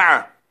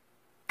 يسمع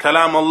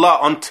كلام Allah,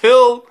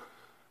 until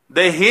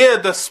they hear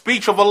the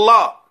speech of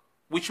Allah,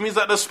 which means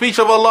that the speech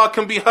of Allah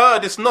can be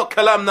heard. It's not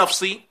kalam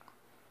nafsi.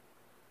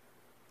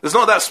 It's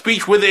not that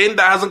speech within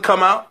that hasn't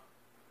come out.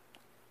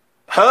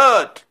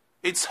 Heard.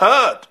 It's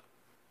heard.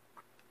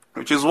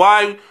 Which is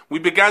why we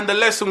began the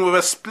lesson with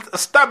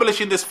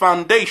establishing this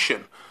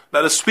foundation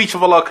that the speech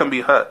of Allah can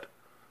be heard.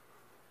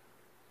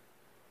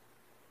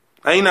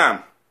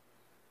 Aynam.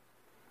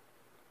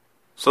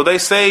 So they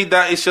say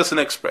that it's just an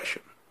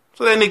expression.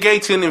 So they're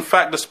negating, in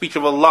fact, the speech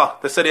of Allah.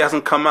 They said it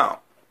hasn't come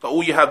out. That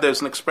all you have there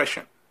is an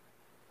expression.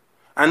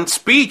 And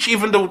speech,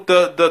 even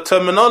the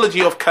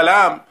terminology of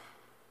kalam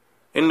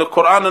in the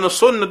Quran and the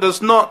Sunnah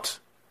does not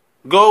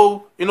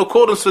go in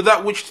accordance to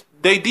that which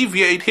they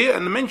deviated here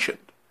and mentioned.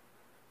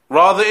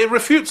 Rather, it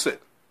refutes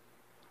it.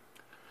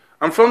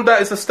 And from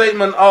that is a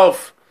statement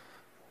of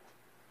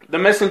the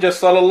Messenger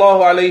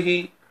sallallahu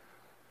alayhi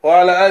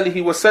wa ala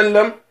alihi wa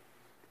sallam,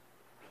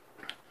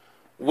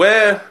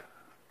 where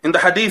in the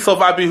hadith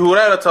of Abu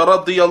Hurairah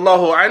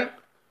radiyallahu an,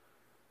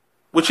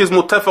 which is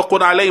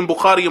muttafaqun alayhi in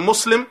Bukhari and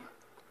Muslim,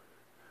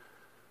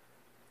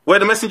 where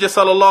the Messenger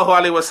sallallahu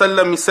alayhi wa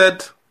sallam, he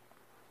said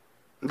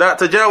that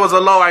tajawaz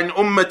Allah an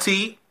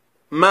ummati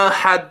ma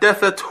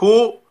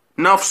haddathathu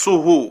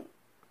nafsuhu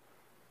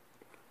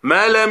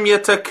ma lam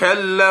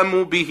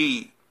yatakallamu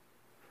bihi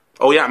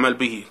aw ya'mal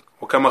bihi,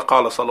 wa kama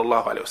qala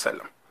sallallahu alayhi wa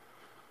sallam.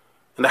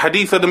 In the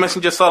hadith of the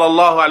Messenger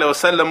sallallahu alayhi wa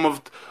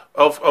sallam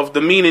of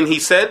the meaning, he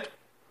said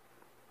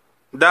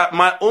that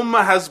my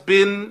ummah has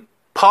been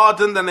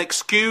pardoned and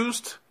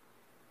excused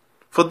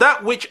for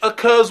that which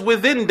occurs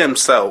within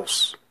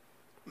themselves.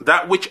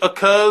 That which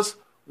occurs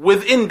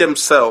within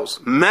themselves.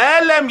 مَا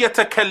لَمْ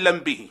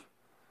يَتَكَلَّمْ بِهِ.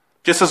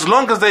 Just as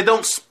long as they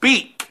don't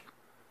speak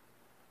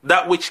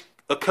that which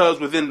occurs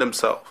within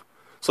themselves.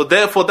 So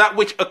therefore that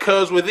which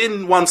occurs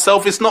within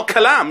oneself is not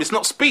kalam, it's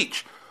not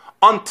speech.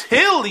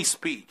 Until he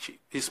speaks,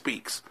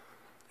 it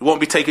won't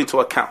be taken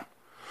into account.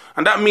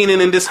 And that meaning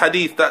in this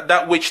hadith,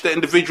 that which the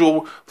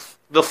individual,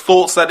 the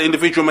thoughts that the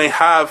individual may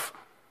have,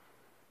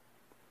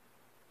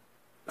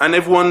 and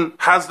everyone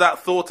has that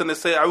thought and they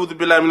say, A'udhu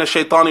billahi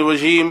minash shaitani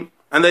rajim,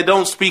 and they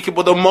don't speak it,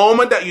 but the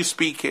moment that you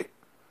speak it,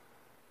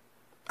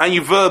 and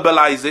you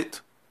verbalize it,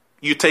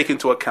 you take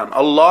into account.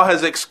 Allah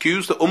has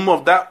excused the ummah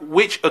of that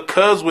which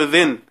occurs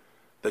within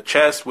the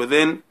chest,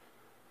 within,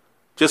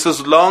 just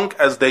as long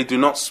as they do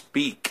not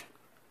speak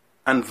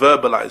and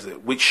verbalize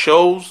it, which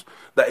shows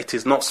that it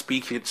is not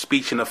speech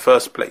in the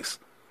first place.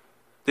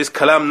 This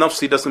kalam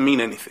nafsi doesn't mean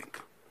anything.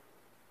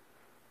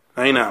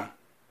 Now,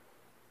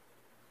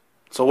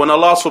 so when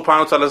Allah subhanahu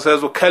wa ta'ala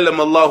says, وَكَلَّمَ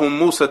اللَّهُ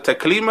مُوسَى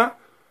تَكْلِيمًا,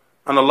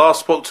 and Allah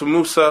spoke to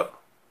Musa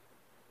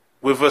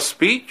with a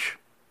speech,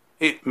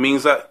 it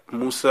means that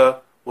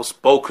Musa was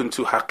spoken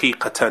to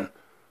haqiqatan.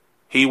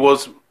 He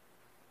was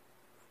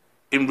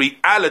in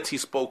reality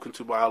spoken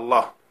to by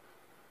Allah.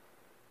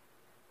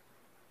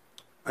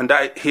 And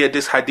that here,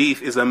 this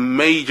hadith is a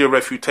major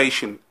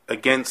refutation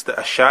against the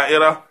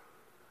Asha'ira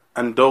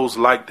and those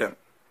like them,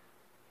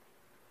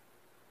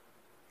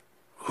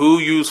 who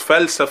use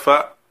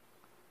falsafa,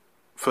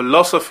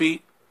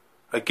 philosophy.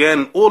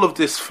 Again, all of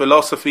this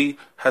philosophy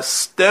has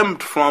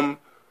stemmed from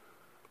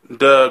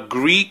the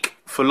Greek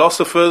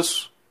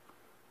philosophers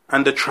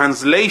and the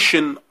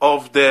translation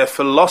of their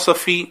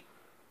philosophy,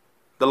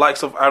 the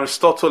likes of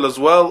Aristotle as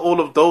well. All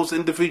of those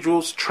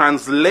individuals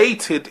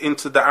translated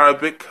into the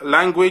Arabic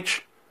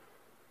language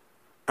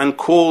and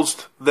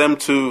caused them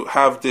to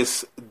have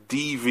this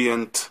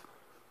deviant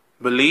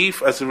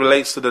belief as it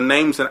relates to the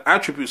names and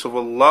attributes of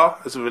Allah,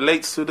 as it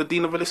relates to the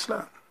deen of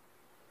Islam.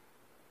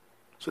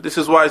 So this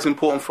is why it's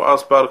important for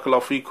us,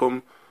 barakallahu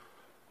feekum,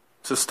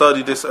 to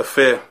study this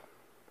affair.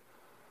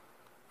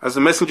 As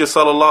the Messenger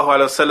sallallahu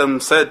alaihi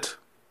wasallam said,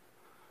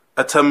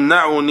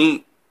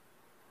 أَتَمْنَعُنِي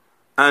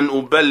أَنْ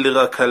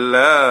أُبَلِّغَ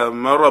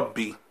كَلَامَ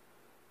رَبِّي.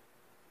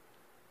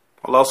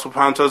 Allah subhanahu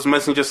wa ta'ala's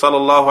Messenger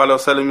sallallahu alaihi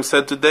wasallam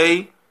said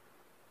today,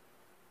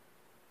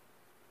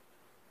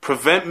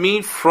 prevent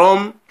me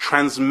from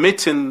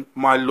transmitting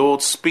my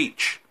Lord's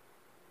speech,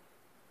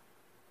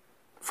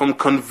 from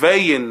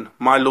conveying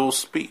my Lord's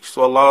speech.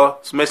 So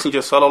Allah's Messenger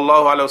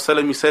sallallahu alaihi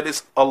wasallam, he said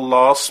it's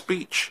Allah's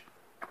speech.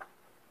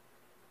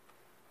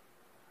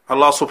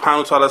 Allah subhanahu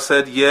wa ta'ala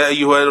said, Ya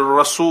ayyuha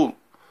al-Rasul,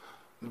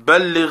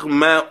 balligh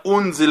ma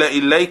unzila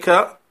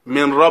ilayka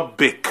min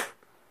rabbik.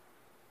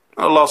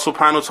 Allah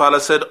subhanahu wa ta'ala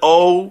said,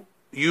 O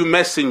you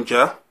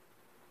messenger,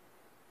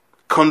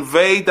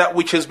 convey that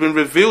which has been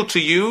revealed to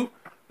you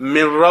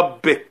min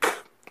rabbik,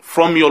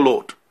 from your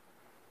Lord.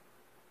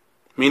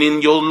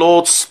 Meaning your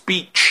Lord's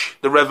speech,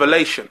 the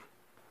revelation.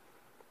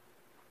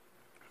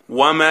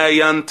 وَمَا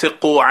يَنْتِقُ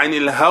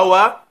عَنِ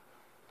الْهَوَىٰ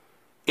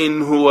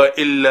إِنْ هُوَ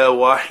إِلَّا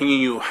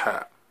وَحْيٌ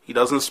يُوحَىٰ. He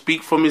doesn't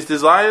speak from his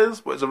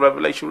desires, but it's a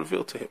revelation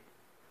revealed to him.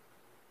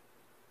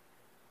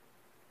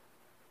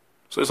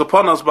 So it's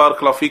upon us,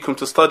 barakallahu feekum,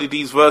 to study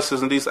these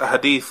verses and these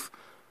ahadith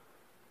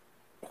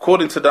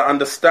according to the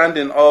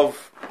understanding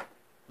of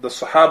the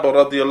Sahaba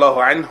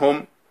radiyallahu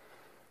anhum,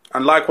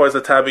 and likewise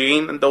the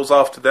Tabi'een and those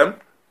after them.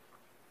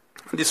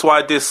 And this is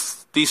why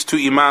these two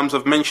Imams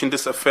have mentioned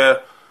this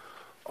affair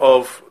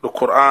of the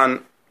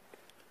Quran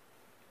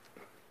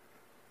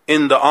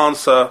in the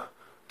answer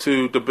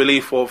to the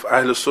belief of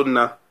Ahlul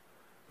Sunnah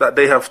that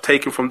they have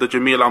taken from the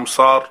Jamil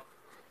Amsar,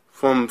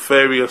 from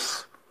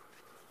various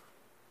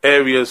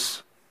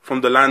areas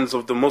from the lands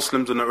of the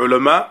Muslims and the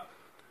ulama,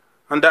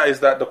 and that is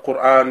that the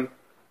Quran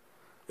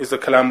is the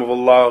kalam of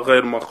Allah,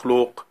 غير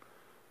مخلوق,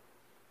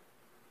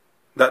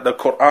 that the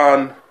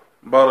Quran,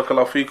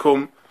 barakallahu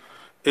feekum,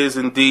 is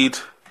indeed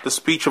the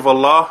speech of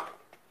Allah,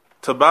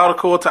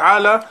 tabaraka wa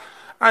ta'ala,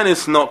 and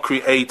it's not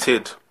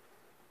created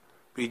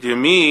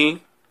bijami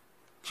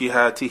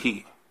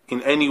jihatihi,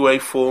 in any way,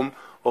 form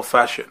or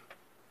fashion.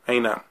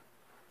 Aina.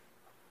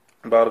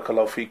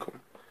 Barakallahu feekum.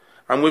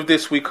 And with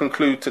this we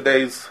conclude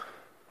today's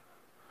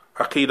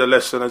Aqidah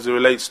lesson as it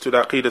relates to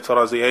the Aqidah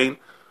Tarazi'ain,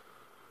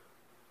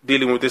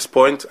 dealing with this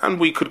point. And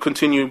we could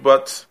continue,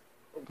 but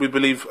I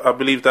believe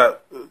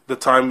that the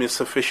time is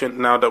sufficient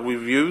now that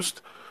we've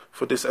used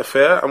for this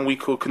affair, and we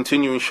could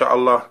continue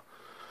inshallah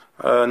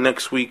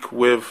next week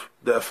with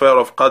the affair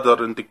of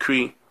Qadr and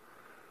decree,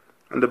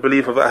 and the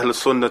belief of Ahl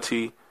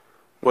Sunnati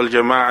wal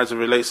Jama'ah as it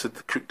relates to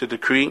the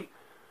decree.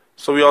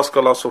 So we ask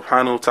Allah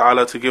subhanahu wa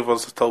ta'ala to give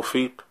us the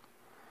tawfiq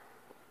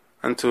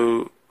and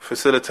to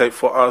facilitate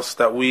for us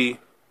that we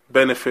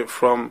benefit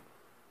from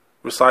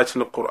reciting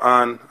the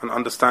Quran and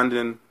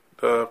understanding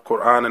the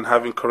Quran and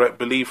having correct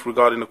belief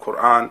regarding the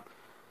Quran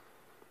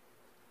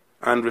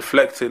and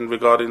reflecting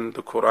regarding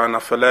the Quran.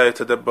 أَفَلَا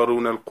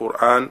يَتَدَبَّرُونَ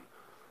الْقُرْآنَ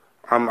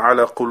أَمْ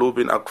عَلَى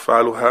قُلُوبٍ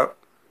أَقْفَالُهَا.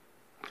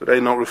 Do they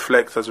not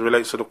reflect as it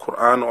relates to the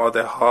Quran, or are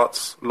their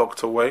hearts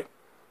locked away?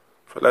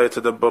 فَلَا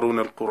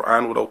يَتَدَبَّرُونَ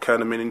الْقُرْآنَ وَلَوْ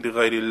كَانَ مِنْ عِنْدِ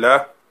غَيْرِ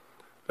اللَّهِ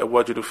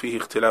لَوَجَدُوا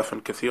فِيهِ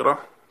اخْتِلَافًا كَثِيرًا.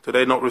 Do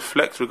they not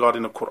reflect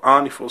regarding the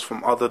Quran? If it was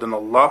from other than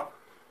Allah,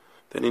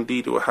 then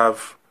indeed it will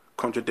have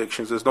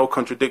contradictions. There's no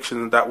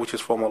contradiction in that which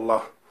is from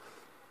Allah.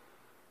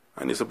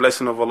 And it's a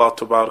blessing of Allah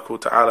Tabaraka wa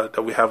Ta'ala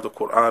that we have the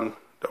Quran,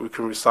 that we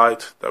can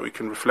recite, that we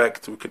can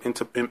reflect, we can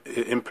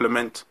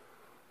implement.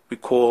 We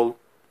call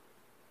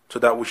to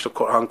that which the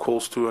Quran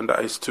calls to, and that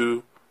is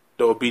to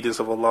the obedience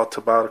of Allah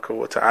Tabaraka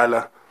wa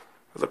Ta'ala.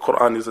 The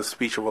Quran is the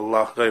speech of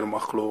Allah, غير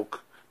مخلوق,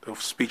 the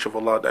speech of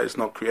Allah that is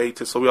not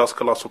created. So we ask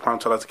Allah subhanahu wa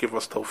ta'ala to give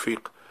us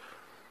tawfiq,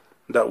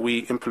 that we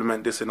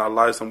implement this in our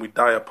lives and we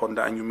die upon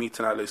that, and you meet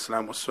in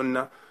al-Islam wa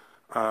Sunnah.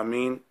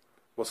 Ameen.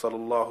 Wa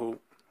sallallahu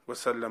wa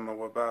sallam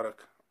wa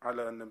barak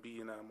ala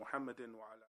nabiyyina Muhammadin wa ala